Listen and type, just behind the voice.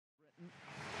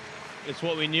It's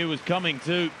what we knew was coming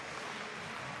too.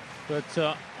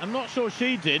 But I'm not sure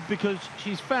she did, because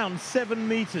she's found 7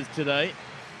 meters today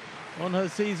on her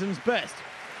season's best.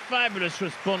 Fabulous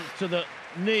response to the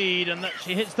need, and that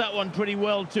she hits that one pretty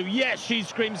well too. Yes, she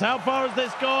screams, how far has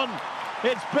this gone?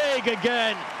 It's big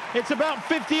again. It's about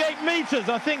 58 meters.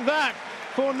 I think that,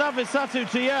 for Nafissatou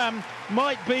Thiam,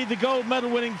 might be the gold medal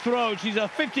winning throw. She's a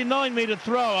 59-meter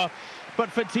thrower, but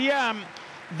for Thiam,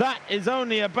 that is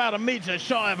only about a meter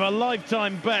shy of her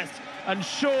lifetime best. And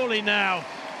surely now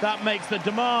that makes the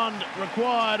demand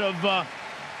required of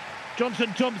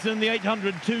Johnson-Thompson in the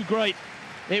 800 too great.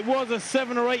 It was a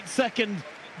 7 or 8 second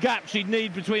gap she'd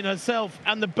need between herself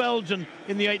and the Belgian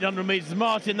in the 800 meters.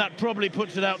 Martin, that probably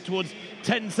puts it out towards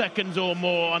 10 seconds or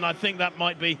more, and I think that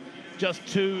might be just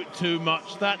too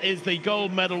much. That is the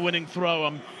gold medal winning throw,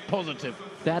 I'm positive.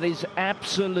 That is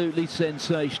absolutely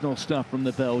sensational stuff from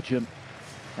the Belgian.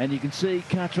 And you can see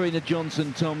Katarina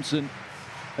Johnson-Thompson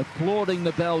applauding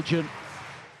the Belgian